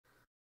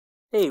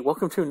Hey,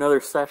 welcome to another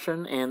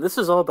session, and this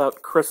is all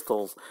about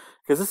crystals,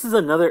 because this is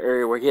another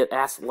area where you get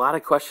asked a lot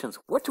of questions.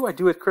 What do I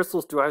do with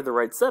crystals? Do I have the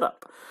right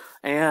setup?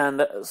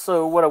 And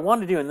so what I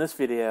want to do in this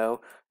video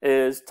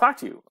is talk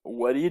to you.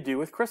 What do you do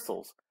with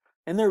crystals?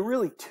 And there are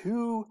really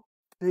two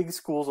big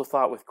schools of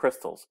thought with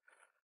crystals.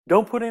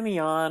 Don't put any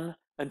on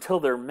until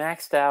they're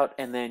maxed out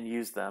and then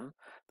use them.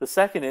 The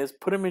second is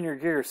put them in your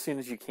gear as soon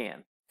as you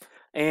can.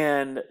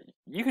 And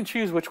you can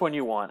choose which one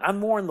you want. I'm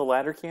more in the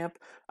latter camp.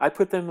 I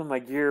put them in my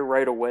gear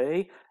right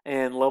away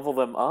and level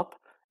them up.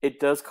 It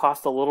does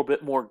cost a little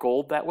bit more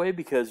gold that way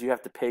because you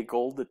have to pay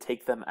gold to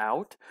take them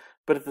out.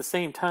 But at the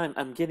same time,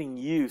 I'm getting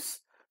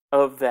use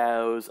of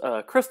those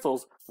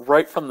crystals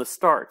right from the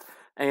start.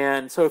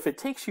 And so if it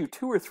takes you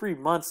 2 or 3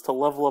 months to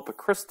level up a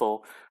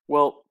crystal,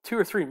 well, 2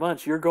 or 3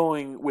 months you're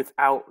going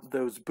without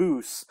those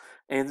boosts,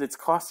 and it's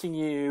costing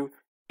you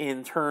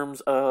in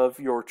terms of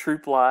your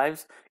troop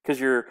lives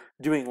because you're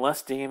doing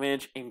less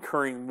damage,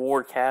 incurring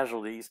more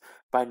casualties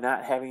by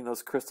not having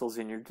those crystals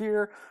in your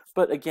gear.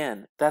 But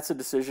again, that's a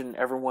decision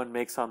everyone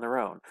makes on their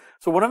own.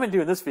 So what I'm going to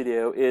do in this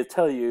video is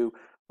tell you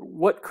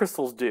what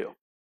crystals do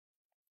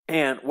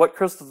and what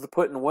crystals to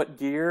put in what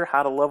gear,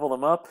 how to level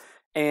them up,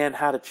 and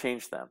how to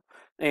change them.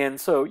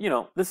 And so,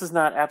 this is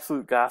not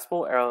absolute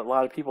gospel. A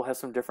lot of people have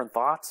some different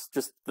thoughts.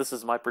 Just this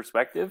is my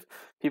perspective.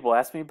 People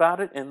ask me about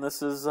it, and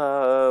this is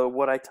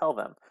what I tell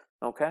them.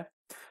 Okay.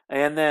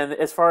 And then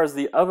as far as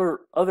the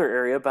other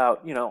area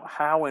about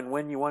how and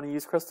when you want to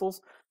use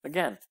crystals,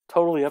 again,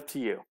 totally up to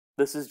you.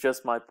 This is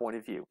just my point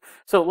of view.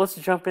 So let's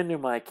jump into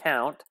my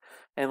account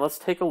and let's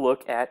take a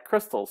look at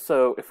crystals.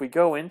 So if we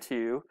go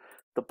into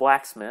the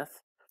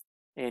blacksmith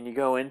and you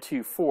go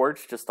into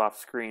forge just off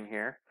screen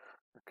here,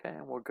 okay,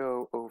 and we'll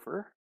go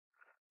over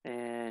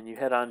and you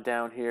head on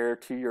down here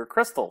to your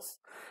crystals.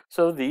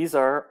 So these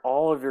are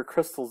all of your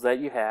crystals that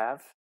you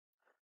have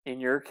in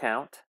your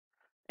account.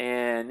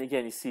 And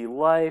again, you see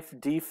life,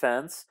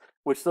 defense,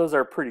 which those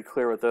are pretty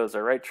clear what those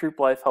are, right? Troop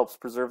life helps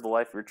preserve the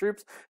life of your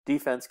troops.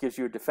 Defense gives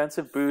you a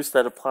defensive boost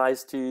that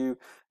applies to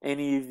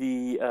any of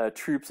the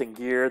troops and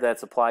gear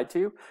that's applied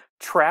to.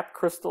 Trap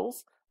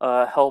crystals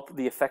help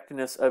the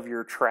effectiveness of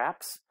your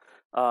traps.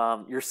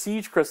 Your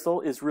siege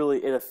crystal is really,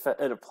 it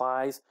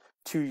applies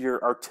to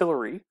your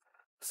artillery.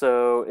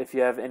 So if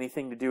you have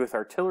anything to do with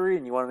artillery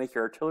and you want to make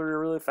your artillery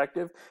really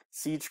effective,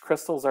 siege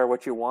crystals are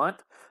what you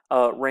want.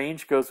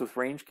 Range goes with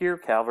range gear,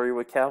 cavalry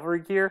with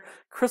cavalry gear.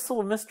 Crystal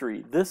of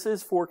Mystery, this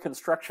is for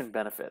construction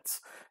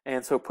benefits.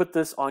 And so put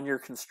this on your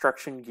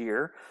construction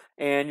gear.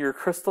 And your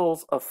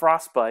crystals of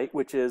Frostbite,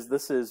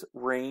 this is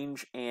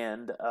range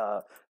and,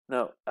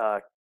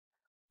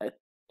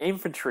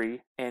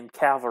 infantry and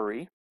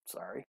cavalry.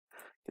 Sorry,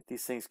 get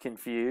these things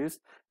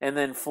confused. And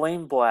then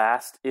Flame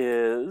Blast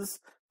is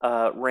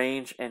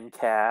range and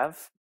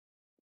cav.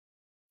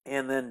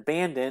 And then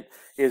Bandit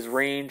is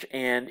range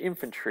and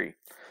infantry.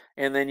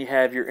 And then you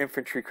have your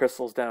infantry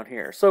crystals down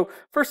here. So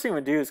first thing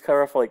we do is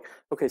cover off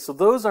okay, so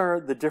those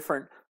are the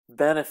different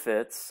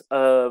benefits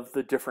of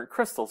the different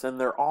crystals, and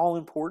they're all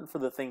important for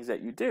the things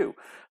that you do.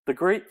 The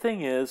great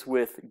thing is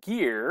with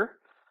gear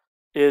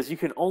is you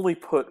can only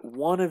put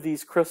one of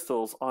these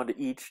crystals onto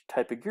each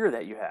type of gear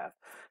that you have.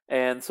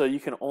 And so you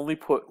can only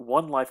put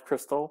one life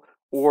crystal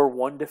or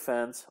one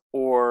defense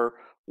or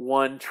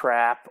one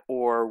trap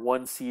or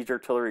one siege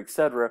artillery,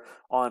 etc.,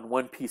 on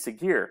one piece of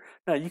gear.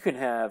 Now you can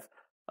have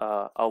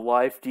a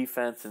life,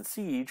 defense, and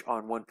siege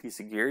on one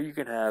piece of gear. You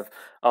can have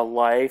a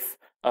life,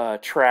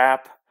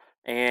 trap,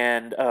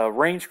 and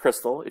range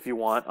crystal if you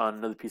want on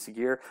another piece of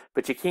gear,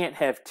 but you can't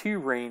have two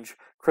range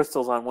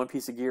crystals on one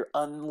piece of gear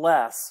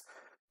unless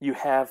you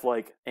have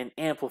like an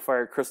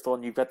amplifier crystal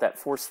and you've got that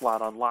 4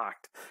 slot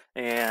unlocked.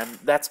 And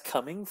that's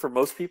coming for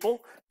most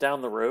people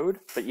down the road,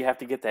 but you have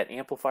to get that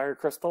amplifier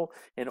crystal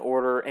in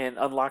order and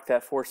unlock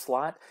that 4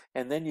 slot,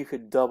 and then you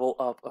could double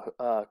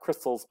up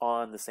crystals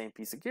on the same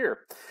piece of gear.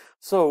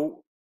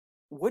 So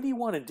what do you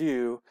want to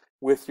do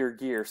with your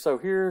gear? So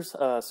here's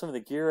some of the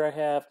gear I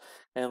have,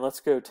 and let's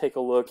go take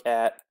a look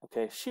at,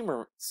 okay,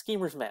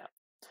 Schemer's Map.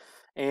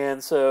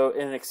 And so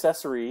an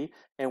accessory,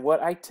 and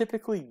what I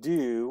typically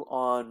do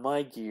on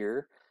my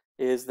gear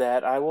is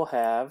that I will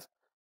have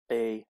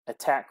a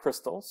attack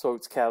crystal, so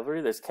it's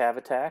cavalry, there's cav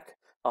attack.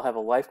 I'll have a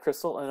life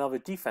crystal, and I'll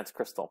have a defense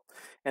crystal.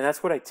 And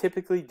that's what I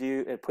typically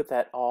do, and put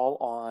that all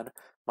on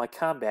my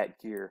combat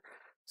gear.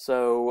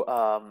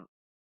 So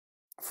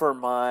for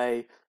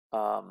my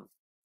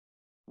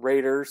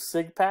Raider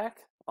Sig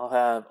Pack, I'll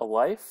have a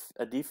life,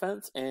 a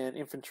defense, and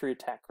infantry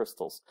attack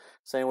crystals.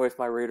 Same way with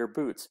my Raider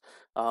boots.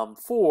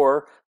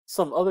 For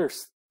some other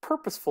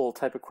purposeful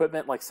type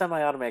equipment, like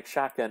semi-automatic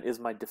shotgun is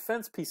my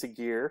defense piece of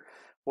gear.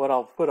 What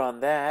I'll put on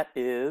that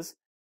is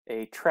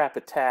a trap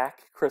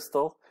attack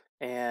crystal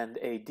and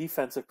a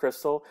defensive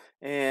crystal,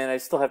 and I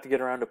still have to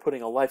get around to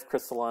putting a life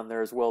crystal on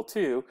there as well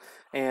too.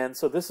 And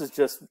so this is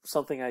just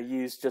something I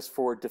use just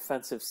for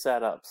defensive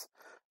setups.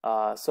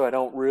 So I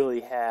don't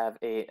really have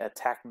a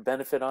attack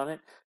benefit on it,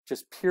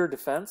 just pure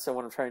defense. And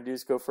what I'm trying to do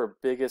is go for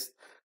biggest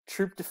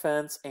troop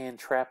defense and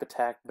trap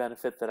attack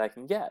benefit that I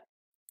can get.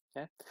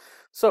 Okay,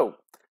 so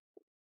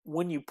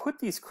when you put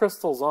these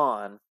crystals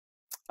on,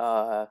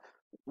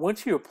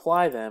 once you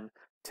apply them,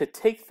 to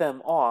take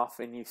them off,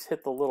 and you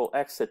hit the little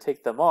X to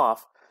take them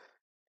off,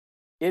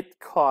 it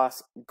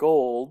costs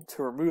gold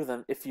to remove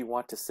them if you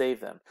want to save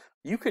them.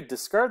 You could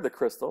discard the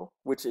crystal,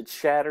 which it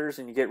shatters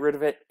and you get rid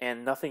of it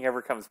and nothing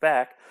ever comes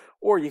back,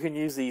 or you can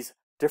use these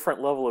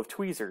different level of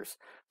tweezers.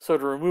 So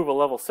to remove a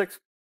level 6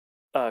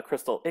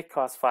 crystal, it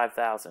costs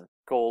 5,000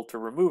 gold to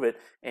remove it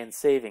and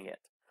saving it.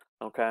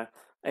 Okay,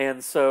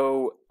 and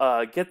so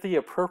get the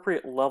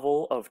appropriate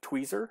level of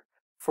tweezer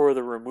for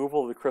the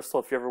removal of the crystal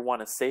if you ever want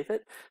to save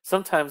it.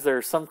 Sometimes there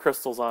are some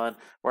crystals on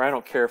where I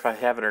don't care if I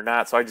have it or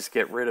not, so I just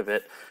get rid of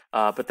it,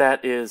 but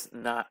that is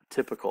not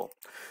typical.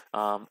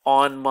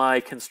 On my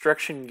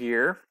construction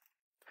gear,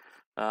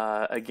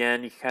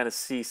 again, you can kind of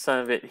see some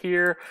of it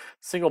here.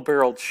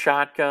 Single-barreled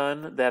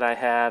shotgun that I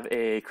have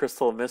a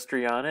Crystal of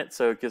Mystery on it,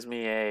 so it gives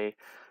me a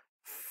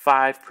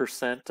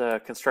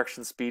 5%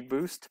 construction speed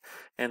boost,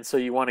 and so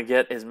you want to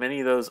get as many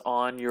of those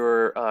on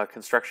your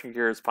construction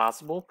gear as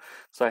possible.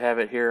 So I have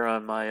it here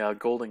on my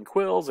golden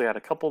quills. I got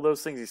a couple of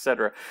those things,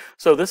 etc.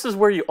 So this is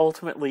where you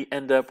ultimately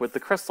end up with the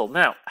crystal.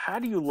 Now, how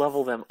do you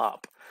level them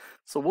up?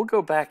 So we'll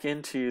go back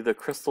into the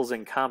crystals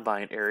in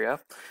Combine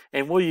area,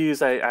 and we'll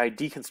use, I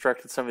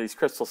deconstructed some of these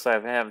crystals I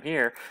have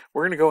here.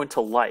 We're going to go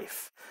into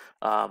life.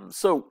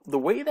 So the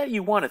way that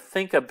you want to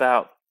think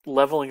about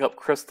leveling up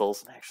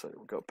crystals, actually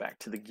we'll go back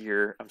to the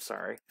gear, I'm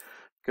sorry,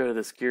 go to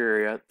this gear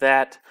area,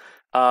 that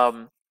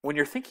when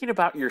you're thinking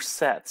about your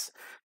sets,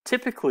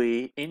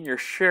 typically in your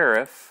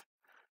sheriff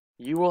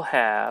you will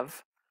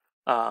have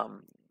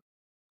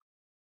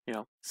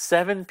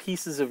 7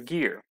 pieces of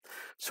gear.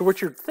 So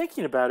what you're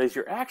thinking about is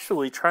you're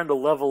actually trying to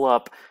level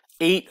up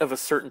 8 of a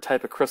certain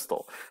type of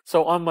crystal.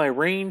 So on my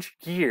range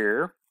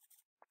gear,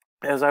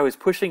 as I was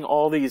pushing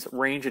all these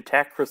range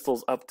attack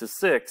crystals up to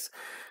 6,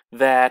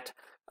 that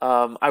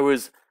I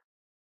was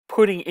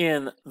putting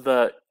in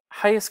the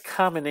highest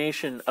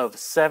combination of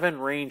 7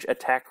 range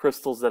attack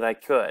crystals that I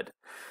could.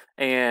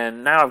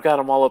 And now I've got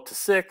them all up to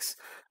 6,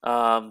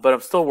 but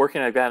I'm still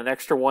working. I've got an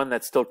extra one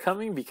that's still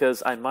coming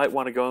because I might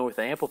want to go in with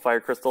an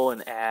amplifier crystal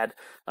and add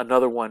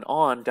another one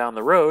on down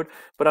the road.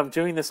 But I'm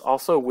doing this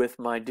also with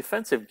my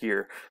defensive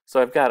gear.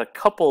 So I've got a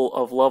couple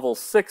of level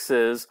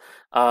 6s,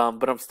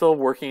 but I'm still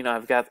working.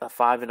 I've got a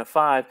 5 and a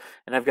 5,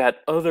 and I've got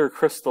other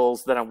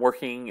crystals that I'm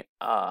working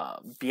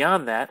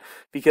beyond that,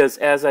 because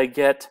as I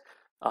get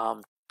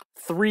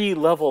 3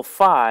 level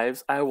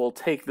 5s, I will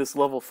take this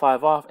level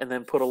 5 off and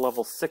then put a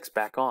level 6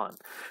 back on.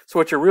 So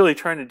what you're really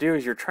trying to do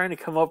is you're trying to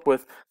come up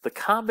with the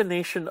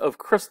combination of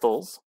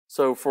crystals,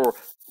 so for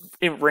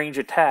range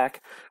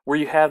attack, where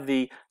you have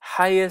the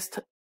highest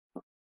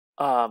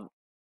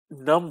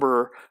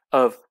number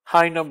of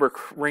high number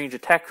range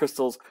attack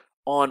crystals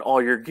on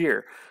all your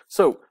gear.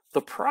 So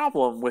the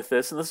problem with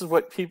this, and this is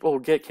what people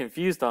get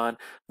confused on,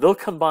 they'll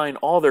combine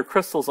all their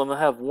crystals and they'll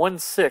have 1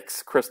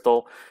 6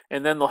 crystal,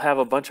 and then they'll have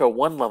a bunch of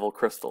 1 level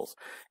crystals.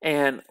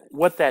 And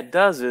what that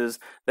does is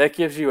that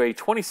gives you a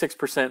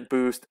 26%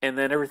 boost, and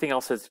then everything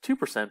else has a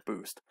 2%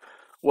 boost.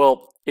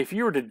 Well, if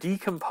you were to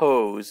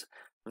decompose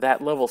that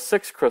level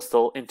 6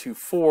 crystal into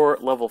 4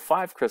 level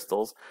 5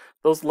 crystals,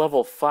 those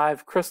level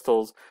 5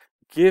 crystals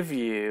give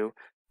you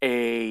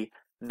a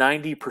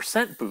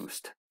 90%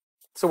 boost.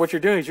 So what you're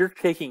doing is you're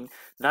taking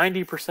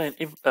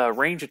 90%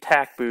 range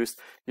attack boost,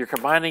 you're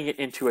combining it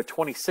into a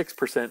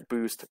 26%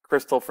 boost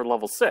crystal for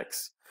level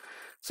 6.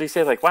 So you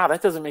say like, wow,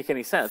 that doesn't make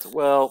any sense.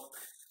 Well,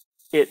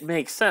 it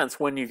makes sense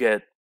when you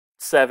get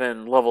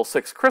 7 level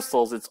 6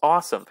 crystals. It's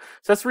awesome.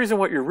 So that's the reason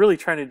what you're really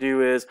trying to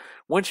do is,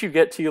 once you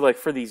get to, like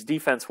for these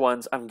defense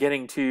ones, I'm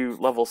getting to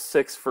level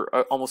 6 for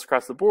almost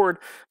across the board,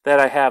 that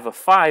I have a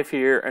 5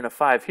 here and a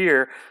 5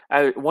 here.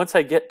 Once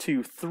I get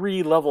to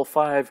 3 level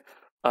 5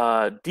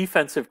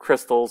 defensive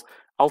crystals,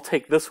 I'll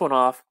take this one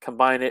off,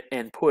 combine it,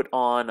 and put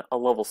on a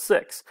level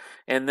 6.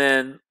 And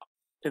then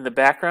in the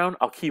background,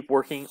 I'll keep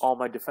working all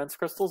my defense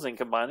crystals and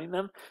combining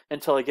them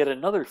until I get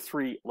another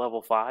 3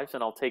 level 5s,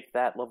 and I'll take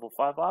that level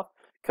 5 off,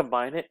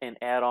 combine it, and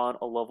add on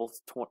a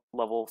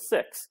level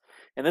 6.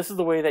 And this is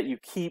the way that you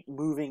keep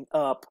moving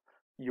up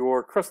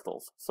your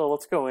crystals. So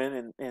let's go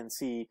in and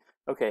see,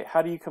 okay,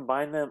 how do you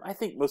combine them? I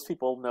think most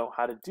people know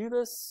how to do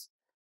this,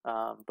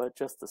 but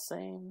just the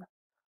same,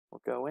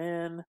 we'll go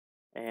in,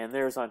 and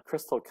there's on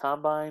Crystal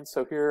Combine.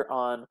 So here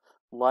on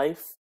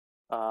Life,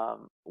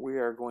 we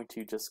are going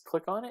to just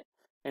click on it.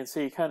 And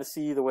so you kind of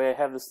see the way I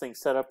have this thing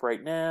set up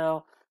right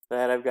now,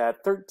 that I've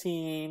got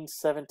 13,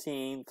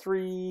 17,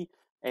 3,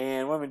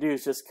 and what I'm going to do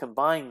is just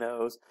combine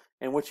those.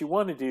 And what you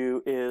want to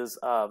do is,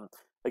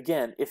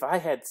 again, if I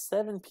had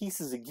 7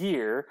 pieces of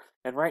gear,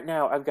 and right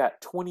now I've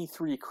got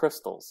 23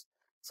 crystals.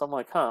 So I'm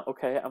like,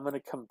 okay, I'm going to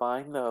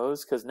combine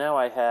those, because now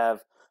I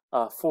have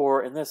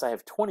 4, and this I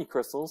have 20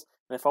 crystals.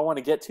 And if I want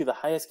to get to the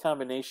highest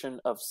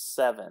combination of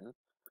 7,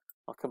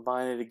 I'll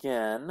combine it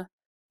again.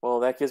 Well,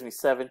 that gives me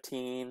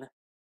 17.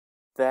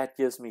 That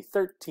gives me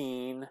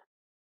 13.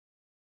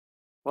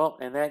 Well,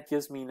 and that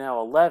gives me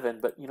now 11,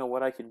 but you know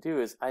what I can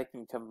do is I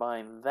can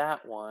combine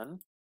that one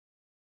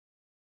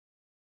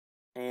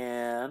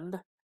and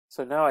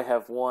So now I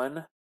have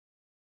 1,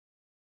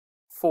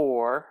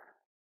 4,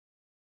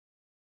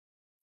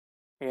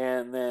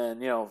 and then,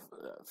 for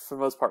the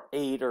most part,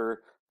 8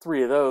 or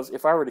 3 of those.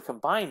 If I were to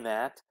combine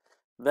that,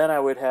 then I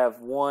would have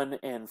 1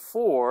 and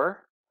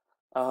 4.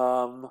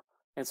 And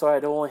so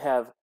I'd only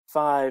have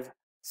 5,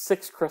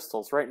 6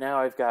 crystals. Right now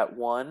I've got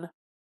 1,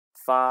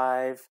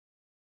 5,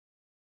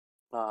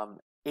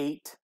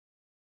 8,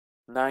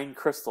 9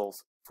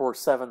 crystals for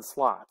 7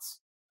 slots.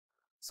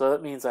 So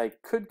that means I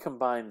could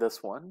combine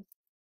this one.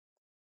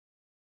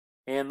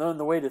 And then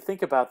the way to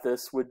think about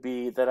this would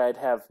be that I'd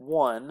have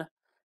 1,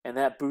 and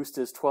that boost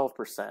is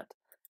 12%.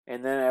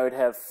 And then I would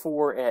have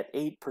 4 at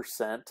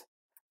 8%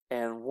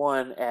 and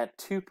 1 at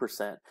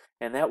 2%.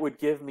 And that would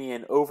give me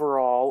an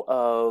overall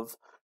of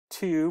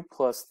 2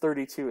 plus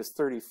 32 is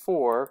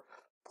 34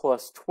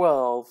 plus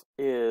 12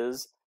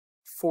 is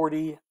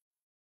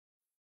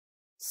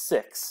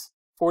 46.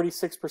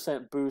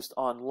 46% boost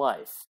on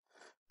life.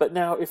 But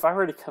now if I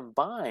were to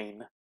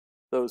combine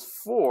those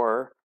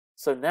 4,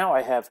 so now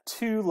I have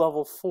 2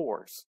 level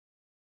 4s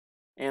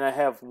and I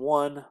have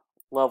 1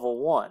 level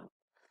 1.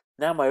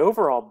 Now my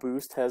overall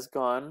boost has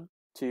gone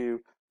to,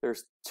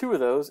 there's 2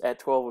 of those at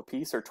 12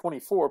 apiece, or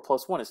 24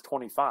 plus 1 is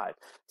 25.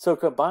 So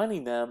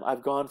combining them,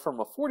 I've gone from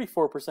a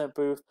 44%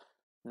 boost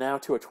now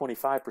to a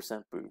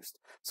 25% boost.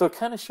 So it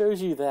kind of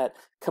shows you that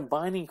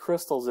combining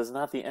crystals is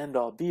not the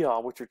end-all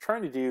be-all. What you're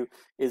trying to do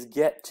is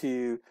get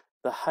to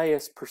the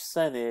highest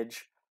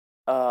percentage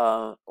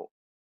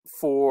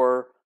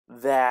for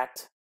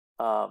that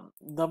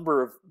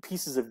number of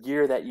pieces of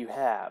gear that you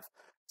have.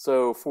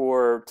 So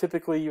for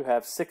typically you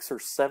have 6 or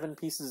 7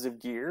 pieces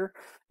of gear,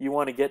 you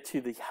want to get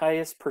to the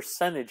highest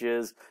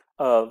percentages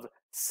of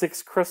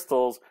 6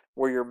 crystals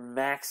where you're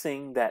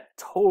maxing that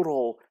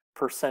total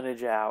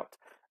percentage out.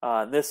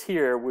 This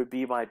here would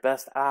be my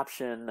best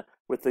option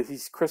with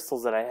these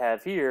crystals that I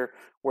have here,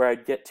 where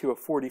I'd get to a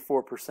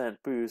 44%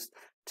 boost.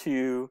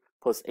 2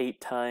 plus 8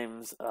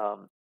 times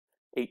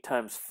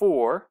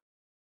 4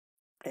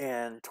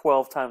 and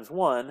 12 times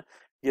 1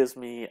 gives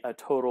me a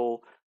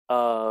total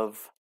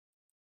of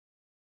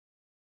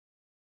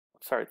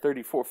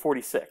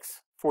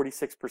 46.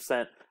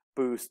 46%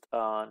 boost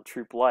on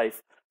troop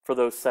life for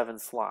those 7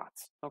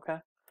 slots. Okay.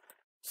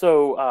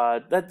 So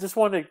that just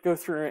wanted to go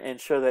through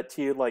and show that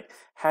to you, like,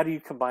 how do you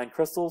combine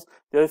crystals?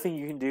 The other thing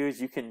you can do is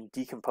you can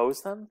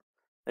decompose them.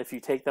 If you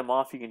take them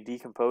off, you can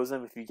decompose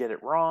them if you get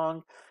it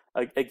wrong.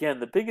 Again,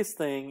 the biggest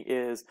thing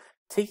is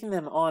taking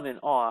them on and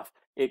off.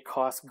 It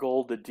costs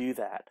gold to do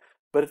that.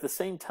 But at the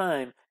same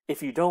time,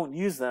 if you don't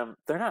use them,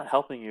 they're not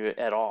helping you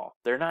at all.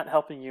 They're not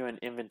helping you in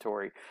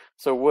inventory.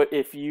 So what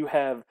if you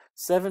have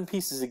 7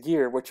 pieces of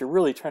gear, what you're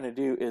really trying to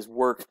do is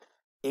work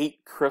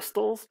 8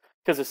 crystals,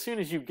 because as soon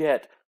as you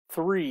get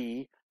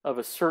 3 of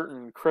a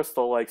certain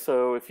crystal, like,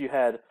 so if you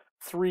had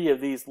 3 of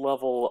these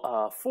level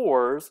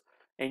 4s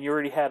and you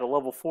already had a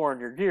level 4 in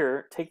your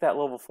gear, take that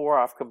level 4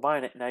 off,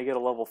 combine it, and now you get a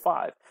level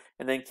 5.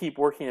 And then keep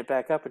working it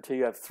back up until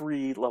you have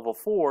 3 level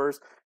 4s,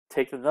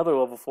 take another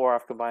level 4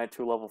 off, combine it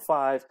to a level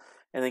 5,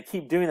 and then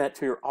keep doing that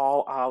till you're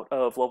all out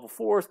of level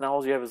 4s. Now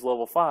all you have is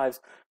level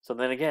 5s. So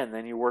then again,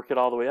 then you work it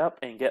all the way up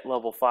and get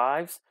level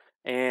 5s.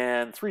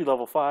 And 3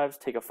 level 5s,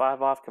 take a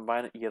 5 off,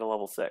 combine it, you get a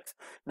level 6.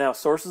 Now,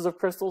 sources of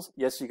crystals,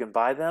 yes, you can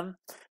buy them.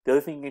 The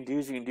other thing you can do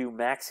is you can do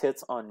max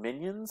hits on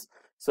minions.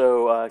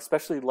 So,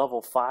 especially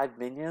level 5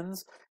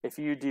 minions, if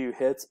you do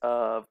hits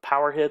of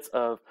power hits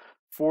of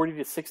 40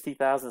 to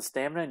 60,000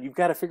 stamina, and you've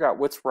got to figure out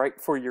what's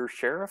right for your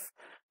sheriff,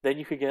 then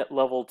you could get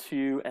level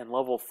 2 and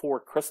level 4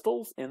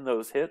 crystals in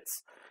those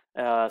hits.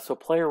 So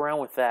play around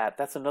with that.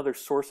 That's another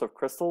source of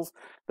crystals.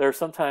 There are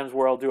sometimes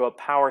where I'll do a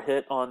power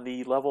hit on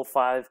the level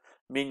 5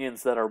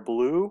 minions that are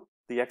blue,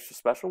 the extra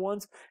special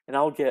ones, and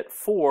I'll get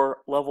 4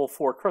 level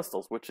 4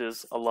 crystals, which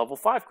is a level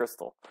 5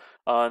 crystal.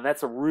 And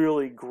that's a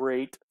really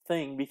great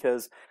thing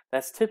because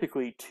that's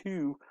typically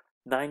 2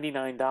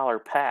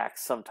 $99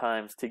 packs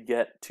sometimes to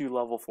get 2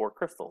 level 4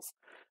 crystals.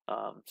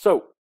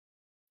 So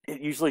it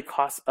usually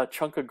costs a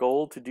chunk of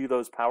gold to do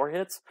those power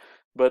hits,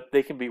 but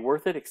they can be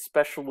worth it,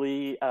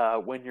 especially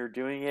when you're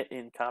doing it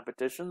in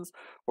competitions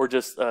or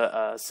just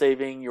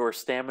saving your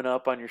stamina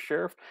up on your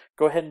sheriff.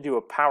 Go ahead and do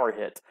a power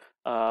hit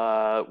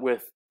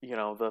with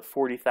the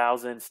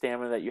 40,000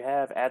 stamina that you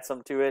have. Add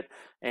some to it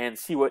and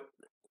see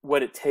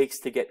what it takes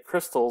to get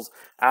crystals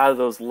out of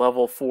those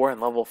level 4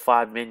 and level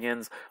 5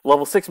 minions.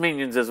 Level 6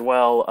 minions as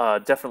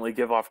well definitely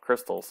give off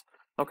crystals.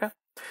 Okay?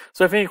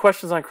 So if you have any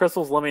questions on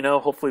crystals, let me know.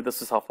 Hopefully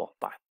this is helpful.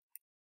 Bye.